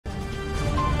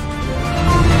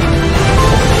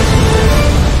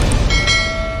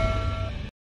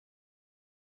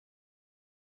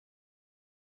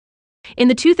In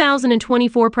the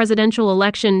 2024 presidential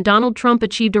election, Donald Trump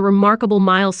achieved a remarkable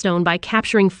milestone by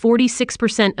capturing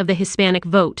 46% of the Hispanic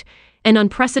vote, an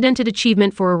unprecedented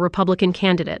achievement for a Republican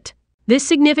candidate. This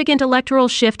significant electoral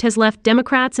shift has left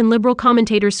Democrats and liberal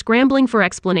commentators scrambling for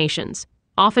explanations,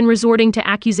 often resorting to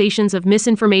accusations of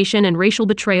misinformation and racial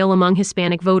betrayal among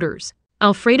Hispanic voters.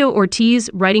 Alfredo Ortiz,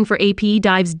 writing for AP,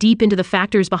 dives deep into the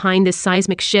factors behind this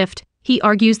seismic shift. He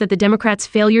argues that the Democrats'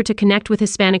 failure to connect with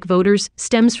Hispanic voters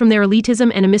stems from their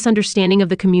elitism and a misunderstanding of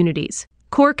the community's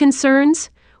core concerns,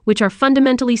 which are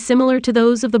fundamentally similar to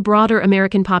those of the broader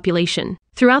American population.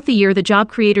 Throughout the year, the Job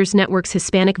Creators Network's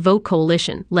Hispanic Vote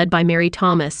Coalition, led by Mary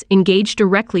Thomas, engaged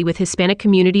directly with Hispanic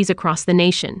communities across the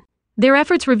nation. Their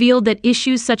efforts revealed that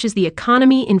issues such as the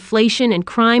economy, inflation, and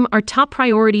crime are top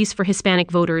priorities for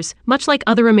Hispanic voters, much like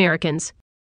other Americans.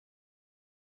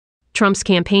 Trump's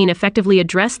campaign effectively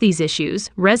addressed these issues,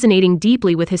 resonating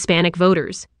deeply with Hispanic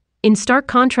voters, in stark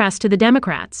contrast to the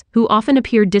Democrats, who often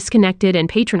appear disconnected and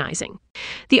patronizing.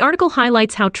 The article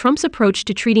highlights how Trump's approach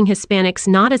to treating Hispanics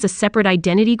not as a separate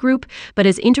identity group, but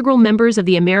as integral members of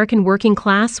the American working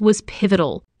class was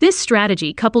pivotal. This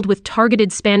strategy, coupled with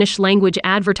targeted Spanish-language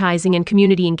advertising and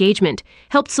community engagement,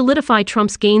 helped solidify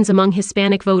Trump's gains among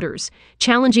Hispanic voters,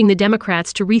 challenging the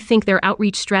Democrats to rethink their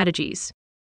outreach strategies.